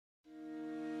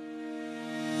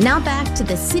Now back to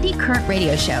the City Current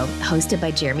Radio Show, hosted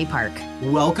by Jeremy Park.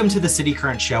 Welcome to the City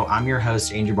Current Show. I'm your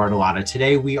host, Andrew Bartolotta.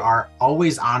 Today, we are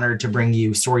always honored to bring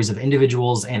you stories of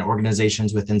individuals and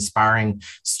organizations with inspiring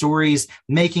stories,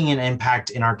 making an impact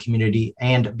in our community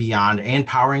and beyond, and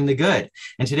powering the good.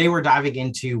 And today, we're diving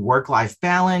into work-life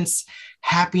balance,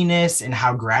 happiness, and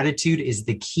how gratitude is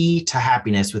the key to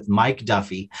happiness with Mike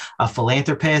Duffy, a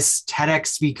philanthropist, TEDx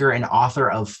speaker, and author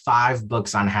of 5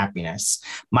 books on happiness.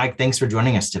 Mike, thanks for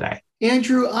joining us today.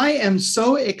 Andrew, I am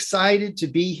so excited to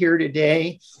be here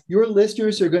today. Your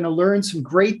listeners are going to learn some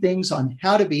great things on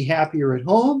how to be happier at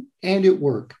home and at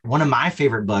work. One of my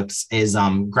favorite books is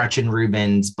Gretchen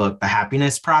Rubin's book, The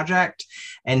Happiness Project.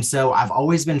 And so I've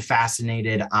always been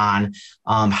fascinated on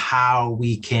how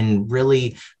we can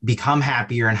really become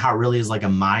happier and how it really is like a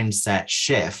mindset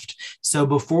shift. So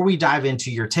before we dive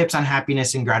into your tips on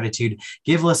happiness and gratitude,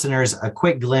 give listeners a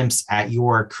quick glimpse at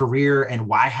your career and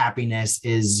why happiness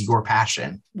is your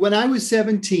passion. When I was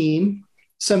 17,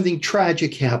 something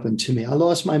tragic happened to me. I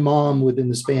lost my mom within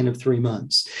the span of 3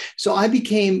 months. So I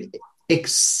became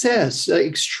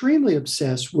extremely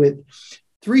obsessed with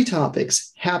 3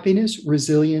 topics: happiness,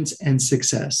 resilience, and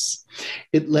success.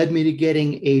 It led me to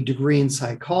getting a degree in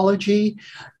psychology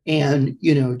and,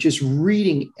 just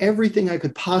reading everything I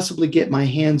could possibly get my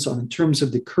hands on in terms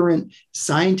of the current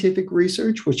scientific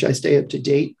research, which I stay up to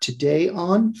date today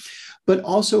on, but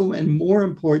also, and more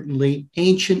importantly,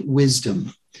 ancient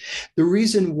wisdom. The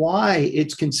reason why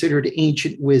it's considered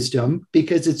ancient wisdom,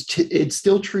 because it's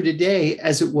still true today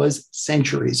as it was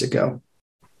centuries ago.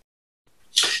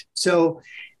 So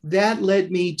that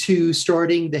led me to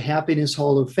starting the Happiness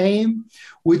Hall of Fame,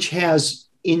 which has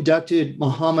inducted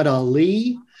Muhammad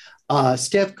Ali,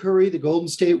 Steph Curry, the Golden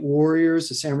State Warriors,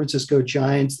 the San Francisco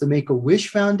Giants, the Make-A-Wish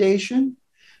Foundation,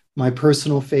 my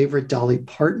personal favorite, Dolly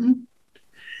Parton,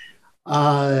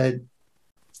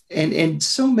 and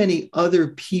so many other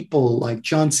people like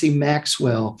John C.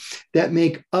 Maxwell that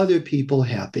make other people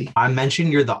happy. I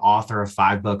mentioned you're the author of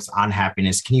 5 books on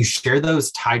happiness. Can you share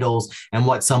those titles and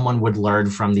what someone would learn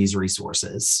from these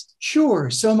resources? Sure.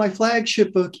 So my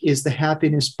flagship book is The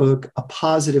Happiness Book, A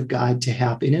Positive Guide to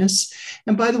Happiness.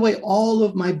 And by the way, all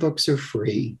of my books are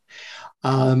free.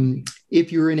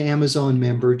 If you're an Amazon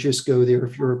member, just go there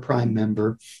if you're a Prime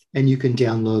member, and you can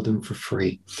download them for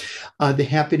free. The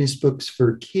Happiness Books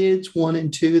for Kids 1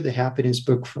 and 2, the Happiness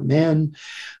Book for Men.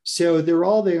 So they're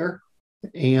all there.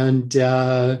 And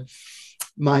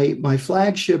my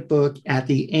flagship book at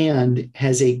the end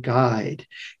has a guide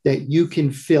that you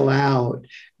can fill out.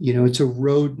 It's a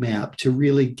roadmap to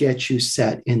really get you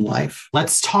set in life.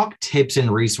 Let's talk tips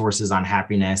and resources on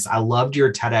happiness. I loved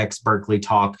your TEDx Berkeley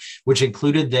talk, which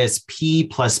included this P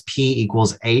 + P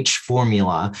 = H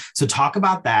formula. So talk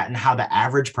about that and how the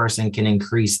average person can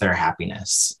increase their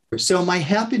happiness. So my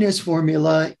happiness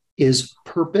formula is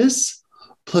purpose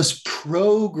plus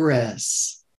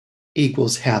progress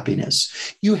equals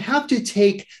happiness. You have to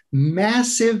take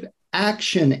massive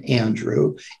action,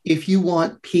 Andrew, if you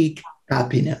want peak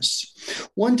happiness.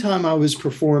 One time I was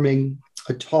performing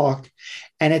a talk,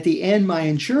 and at the end, my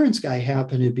insurance guy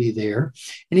happened to be there.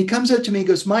 And he comes up to me and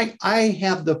goes, "Mike, I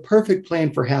have the perfect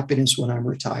plan for happiness when I'm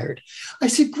retired." I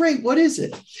said, "Great, what is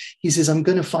it?" He says, "I'm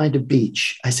going to find a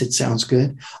beach." I said, "Sounds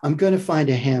good." "I'm going to find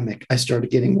a hammock." I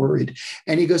started getting worried.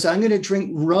 And he goes, "I'm going to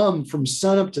drink rum from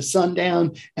sunup to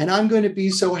sundown, and I'm going to be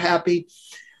so happy."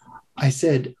 I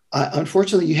said,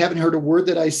 "Unfortunately, you haven't heard a word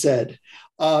that I said.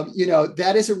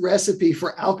 That is a recipe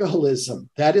for alcoholism.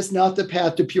 That is not the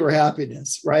path to pure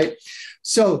happiness, right?"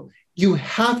 So you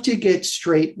have to get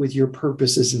straight with your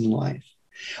purposes in life.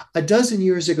 A dozen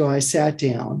years ago, I sat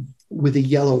down with a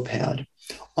yellow pad.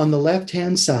 On the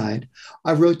left-hand side,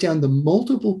 I wrote down the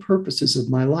multiple purposes of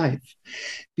my life.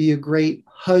 Be a great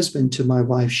husband to my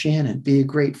wife, Shannon. Be a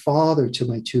great father to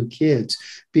my 2 kids.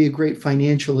 Be a great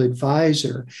financial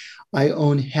advisor. I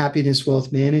own Happiness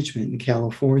Wealth Management in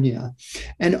California,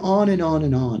 and on and on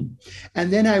and on.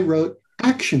 And then I wrote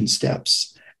action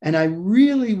steps. And I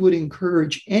really would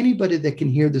encourage anybody that can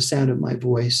hear the sound of my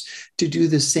voice to do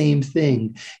the same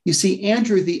thing. You see,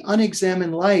 Andrew, the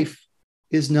unexamined life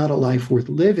is not a life worth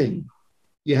living.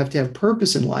 You have to have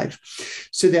purpose in life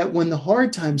so that when the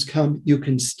hard times come, you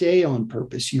can stay on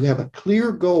purpose. You have a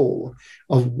clear goal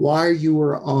of why you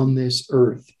are on this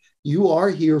earth. You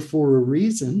are here for a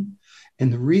reason,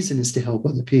 and the reason is to help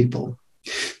other people.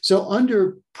 So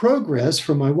under progress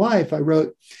for my wife, I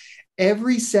wrote,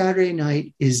 every Saturday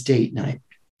night is date night.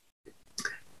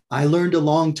 I learned a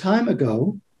long time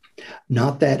ago,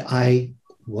 not that I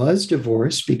was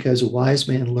divorced because a wise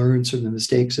man learns from the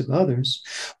mistakes of others,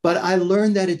 but I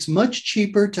learned that it's much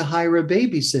cheaper to hire a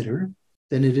babysitter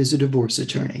than it is a divorce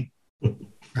attorney,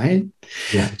 right?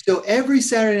 Yeah. So every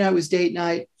Saturday night was date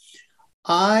night.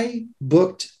 I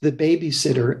booked the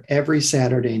babysitter every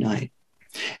Saturday night.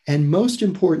 And most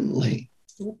importantly,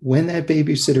 when that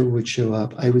babysitter would show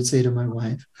up, I would say to my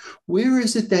wife, where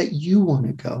is it that you want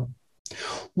to go?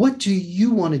 What do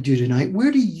you want to do tonight?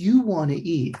 Where do you want to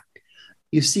eat?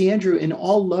 You see, Andrew, in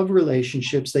all love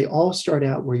relationships, they all start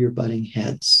out where you're butting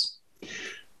heads.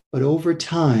 But over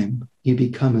time, you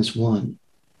become as one.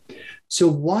 So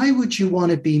why would you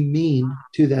want to be mean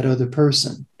to that other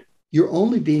person? You're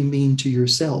only being mean to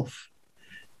yourself,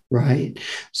 right?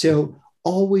 So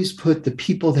always put the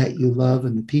people that you love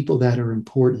and the people that are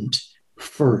important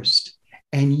first,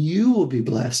 and you will be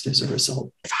blessed as a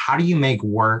result. How do you make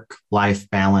work-life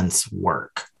balance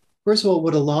work? First of all,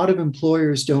 what a lot of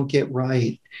employers don't get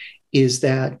right is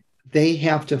that they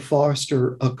have to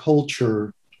foster a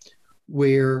culture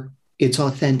where it's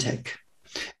authentic.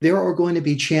 There are going to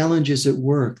be challenges at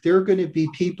work. There are going to be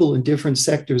people in different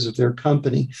sectors of their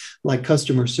company, like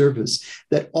customer service,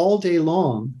 that all day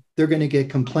long, they're going to get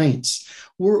complaints.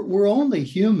 We're only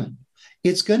human.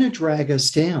 It's going to drag us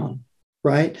down,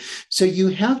 right? So you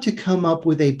have to come up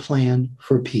with a plan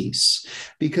for peace,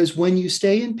 because when you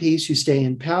stay in peace, you stay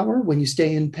in power. When you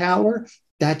stay in power,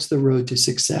 that's the road to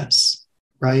success,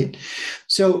 right?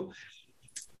 So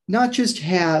not just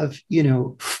have,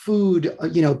 food,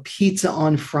 pizza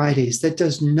on Fridays. That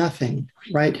does nothing,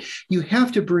 right? You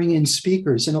have to bring in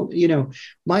speakers. And,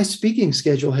 my speaking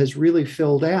schedule has really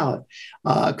filled out.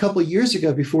 A couple of years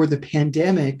ago, before the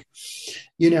pandemic,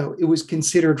 it was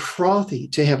considered frothy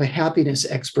to have a happiness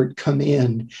expert come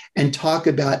in and talk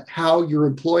about how your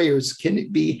employers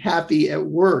can be happy at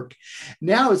work.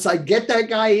 Now it's like, get that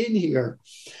guy in here.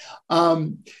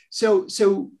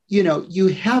 So you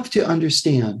have to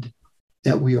understand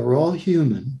that we are all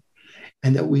human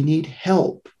and that we need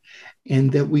help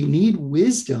and that we need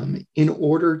wisdom in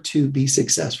order to be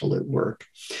successful at work.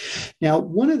 Now,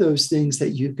 one of those things that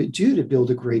you could do to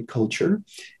build a great culture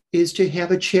is to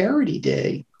have a charity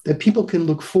day that people can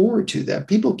look forward to, that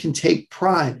people can take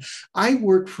pride. I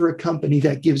work for a company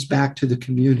that gives back to the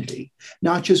community,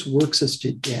 not just works us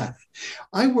to death.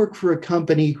 I work for a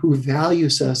company who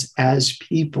values us as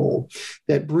people,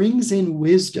 that brings in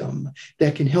wisdom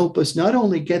that can help us not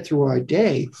only get through our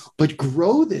day, but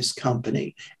grow this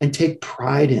company and take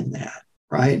pride in that,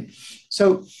 right?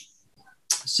 So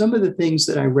some of the things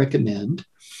that I recommend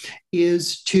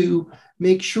is to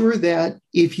make sure that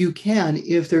if you can,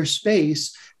 if there's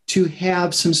space, to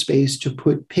have some space to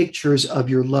put pictures of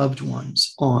your loved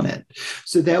ones on it,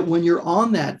 so that when you're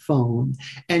on that phone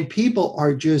and people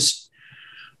are just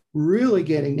really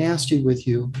getting nasty with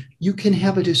you, you can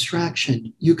have a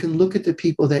distraction. You can look at the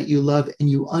people that you love and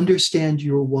you understand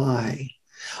your why.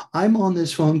 I'm on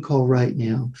this phone call right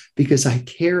now because I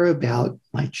care about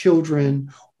my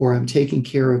children, or I'm taking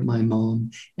care of my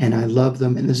mom and I love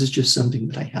them. And this is just something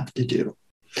that I have to do.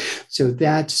 So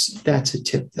that's a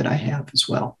tip that I have as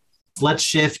well. Let's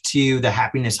shift to the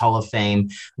Happiness Hall of Fame.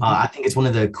 I think it's one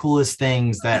of the coolest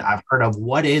things that I've heard of.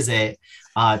 What is it?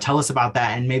 Tell us about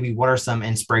that. And maybe what are some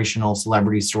inspirational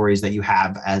celebrity stories that you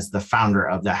have as the founder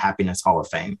of the Happiness Hall of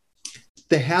Fame?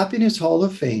 The Happiness Hall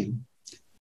of Fame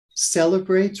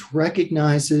celebrates,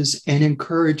 recognizes, and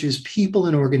encourages people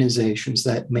and organizations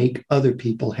that make other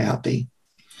people happy.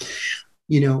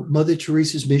 Mother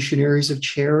Teresa's Missionaries of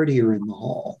Charity are in the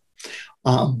hall.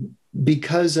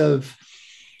 Because of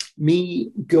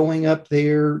me going up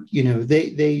there,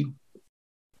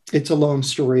 it's a long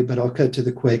story, but I'll cut to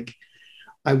the quick.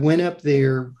 I went up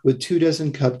there with 24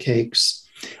 cupcakes.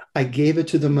 I gave it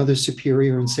to the Mother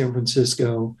Superior in San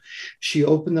Francisco. She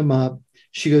opened them up.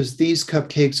 She goes, "These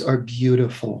cupcakes are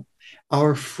beautiful.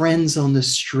 Our friends on the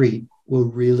street will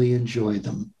really enjoy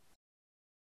them."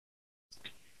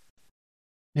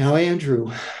 Now,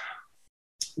 Andrew,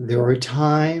 there are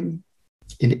times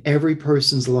in every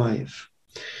person's life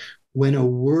when a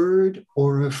word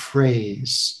or a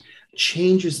phrase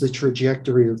changes the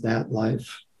trajectory of that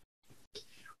life.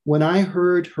 When I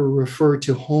heard her refer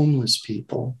to homeless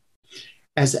people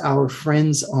as our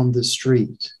friends on the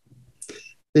street,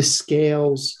 the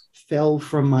scales fell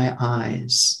from my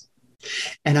eyes,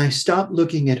 and I stopped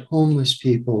looking at homeless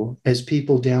people as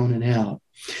people down and out,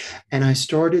 and I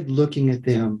started looking at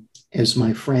them as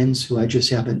my friends who I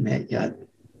just haven't met yet.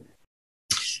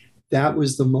 That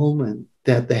was the moment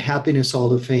that the Happiness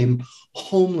Hall of Fame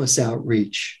homeless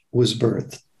outreach was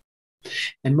birthed.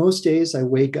 And most days I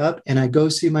wake up and I go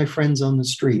see my friends on the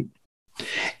street.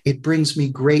 It brings me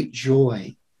great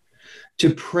joy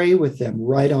to pray with them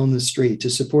right on the street, to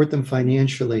support them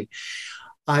financially.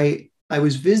 I I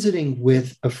was visiting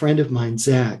with a friend of mine,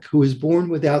 Zach, who was born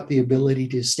without the ability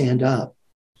to stand up.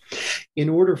 In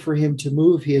order for him to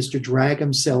move, he has to drag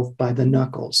himself by the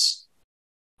knuckles.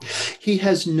 He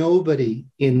has nobody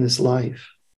in this life.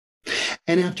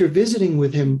 And after visiting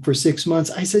with him for 6 months,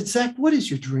 I said, Zach, what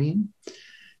is your dream?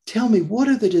 Tell me, what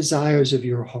are the desires of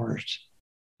your heart?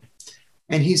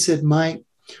 And he said, my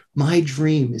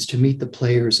dream is to meet the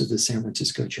players of the San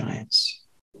Francisco Giants.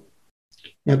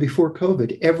 Now, before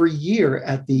COVID, every year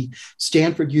at the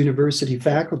Stanford University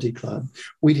Faculty Club,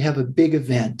 we'd have a big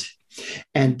event.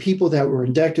 And people that were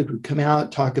inducted would come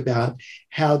out, talk about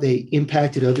how they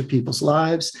impacted other people's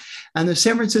lives. And the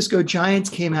San Francisco Giants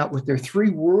came out with their 3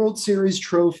 World Series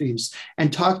trophies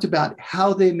and talked about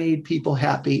how they made people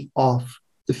happy off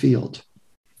the field.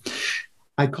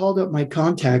 I called up my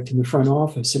contact in the front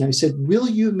office and I said, will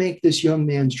you make this young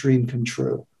man's dream come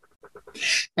true?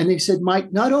 And they said,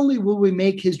 Mike, not only will we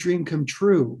make his dream come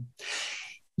true,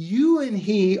 you and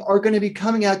he are going to be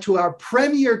coming out to our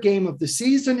premier game of the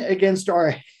season against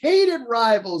our hated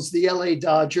rivals, the LA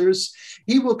Dodgers.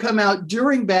 He will come out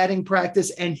during batting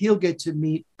practice and he'll get to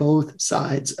meet both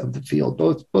sides of the field,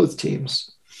 both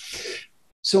teams.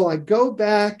 So I go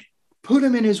back, put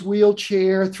him in his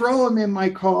wheelchair, throw him in my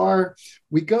car.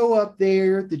 We go up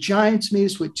there. The Giants meet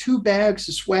us with 2 bags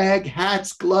of swag,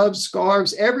 hats, gloves,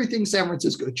 scarves, everything San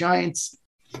Francisco Giants.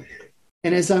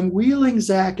 And as I'm wheeling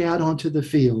Zach out onto the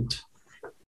field,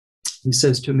 he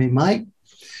says to me, Mike,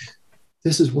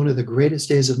 this is one of the greatest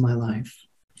days of my life.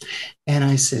 And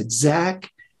I said, Zach,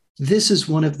 this is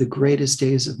one of the greatest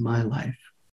days of my life.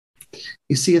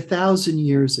 You see, 1,000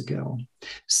 years ago,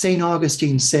 St.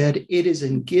 Augustine said, it is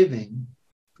in giving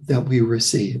that we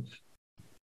receive.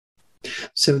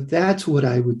 So that's what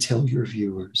I would tell your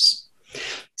viewers.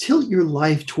 Tilt your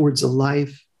life towards a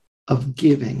life of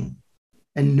giving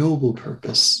and noble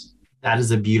purpose. That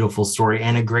is a beautiful story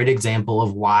and a great example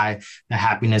of why the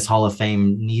Happiness Hall of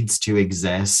Fame needs to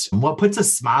exist. What puts a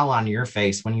smile on your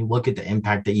face when you look at the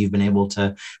impact that you've been able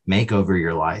to make over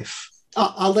your life?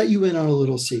 I'll let you in on a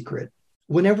little secret.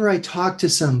 Whenever I talk to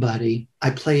somebody,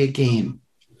 I play a game,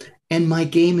 and my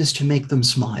game is to make them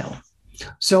smile.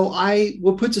 So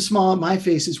what puts a smile on my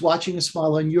face is watching a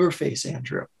smile on your face,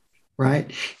 Andrew.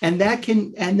 Right. And that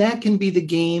can be the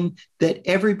game that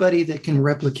everybody that can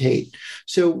replicate.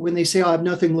 So when they say, I have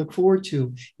nothing to look forward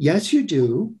to. Yes, you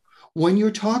do. When you're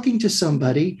talking to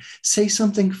somebody, say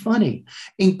something funny,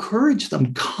 encourage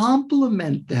them,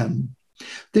 compliment them.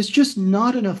 There's just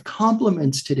not enough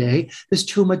compliments today. There's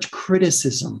too much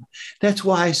criticism. That's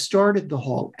why I started the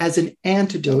hall as an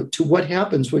antidote to what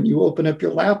happens when you open up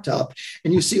your laptop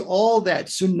and you see all that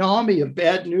tsunami of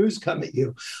bad news come at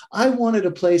you. I wanted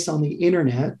a place on the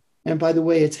internet, and by the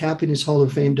way, it's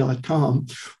happinesshalloffame.com,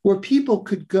 where people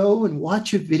could go and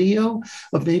watch a video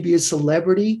of maybe a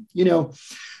celebrity. You know,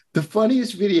 the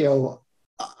funniest video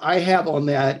I have on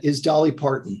that is Dolly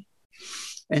Parton.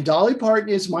 And Dolly Parton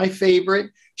is my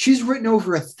favorite. She's written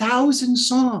over 1,000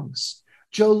 songs.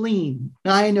 Jolene,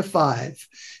 9 to 5.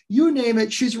 You name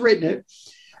it, she's written it.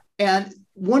 And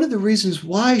one of the reasons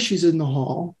why she's in the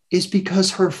hall is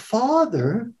because her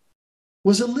father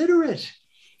was illiterate.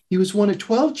 He was one of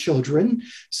 12 children,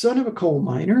 son of a coal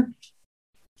miner,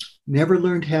 never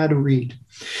learned how to read.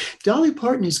 Dolly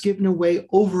Parton has given away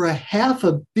over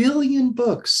 500 million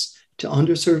books to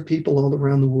underserved people all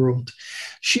around the world.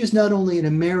 She is not only an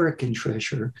American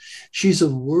treasure, she's a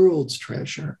world's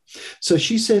treasure. So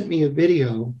she sent me a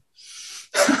video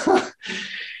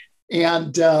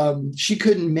and she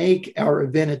couldn't make our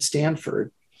event at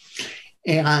Stanford.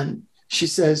 And she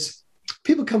says,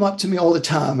 people come up to me all the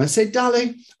time and say,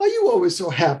 Dolly, are you always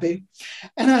so happy?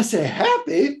 And I say,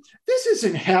 happy? This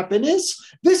isn't happiness.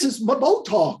 This is my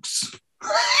Botox.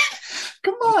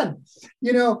 Come on.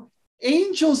 You know,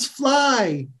 angels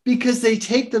fly because they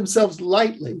take themselves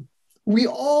lightly. We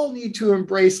all need to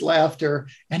embrace laughter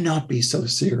and not be so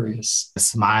serious.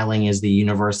 Smiling is the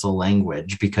universal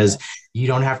language because you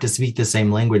don't have to speak the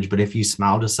same language, but if you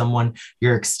smile to someone,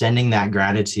 you're extending that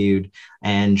gratitude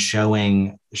and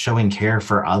showing care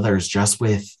for others just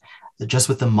with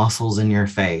the muscles in your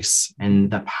face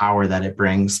and the power that it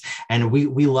brings. And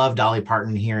we love Dolly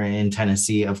Parton here in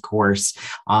Tennessee, of course.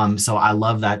 So I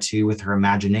love that too with her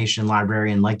imagination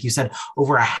library. And like you said,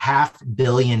 over 500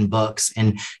 million books.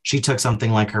 And she took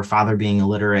something like her father being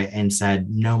illiterate and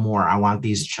said, no more. I want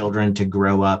these children to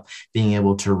grow up being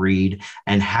able to read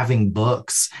and having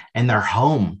books in their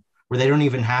home. where they don't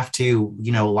even have to,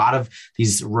 a lot of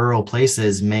these rural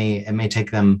places it may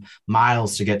take them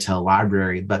miles to get to a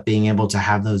library, but being able to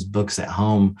have those books at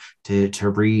home to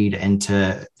read and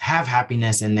to have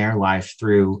happiness in their life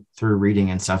through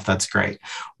reading and stuff, that's great.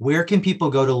 Where can people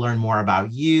go to learn more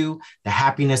about you, the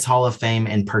Happiness Hall of Fame,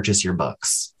 and purchase your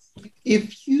books?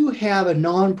 If you have a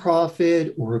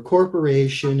nonprofit or a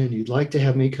corporation and you'd like to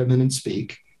have me come in and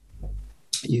speak,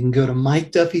 you can go to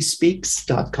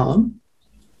MikeDuffySpeaks.com.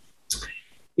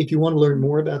 If you want to learn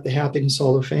more about the Happiness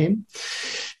Hall of Fame,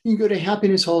 you can go to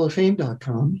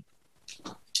HappinessHallOfFame.com.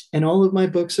 And all of my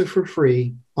books are for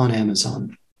free on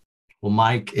Amazon. Well,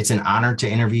 Mike, it's an honor to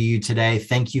interview you today.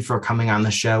 Thank you for coming on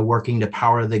the show, working to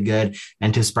power the good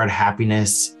and to spread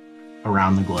happiness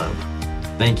around the globe.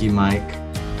 Thank you, Mike.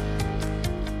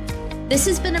 This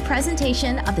has been a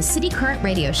presentation of the City Current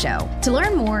Radio Show. To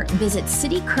learn more, visit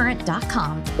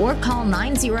citycurrent.com or call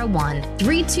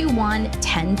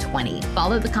 901-321-1020.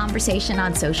 Follow the conversation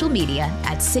on social media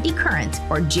at City Current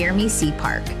or Jeremy C.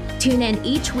 Park. Tune in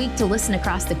each week to listen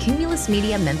across the Cumulus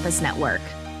Media Memphis network.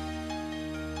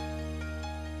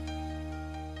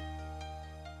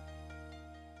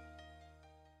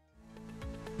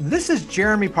 This is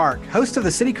Jeremy Park, host of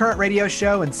the City Current Radio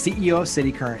Show and CEO of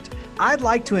City Current. I'd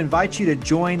like to invite you to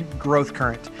join Growth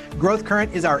Current. Growth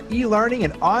Current is our e-learning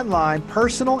and online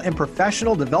personal and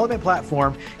professional development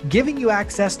platform, giving you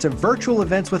access to virtual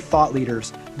events with thought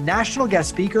leaders, national guest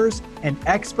speakers, and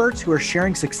experts who are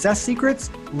sharing success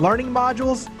secrets, learning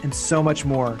modules, and so much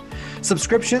more.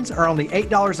 Subscriptions are only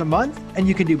 $8 a month, and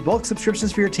you can do bulk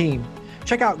subscriptions for your team.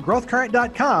 Check out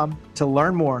growthcurrent.com to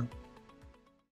learn more.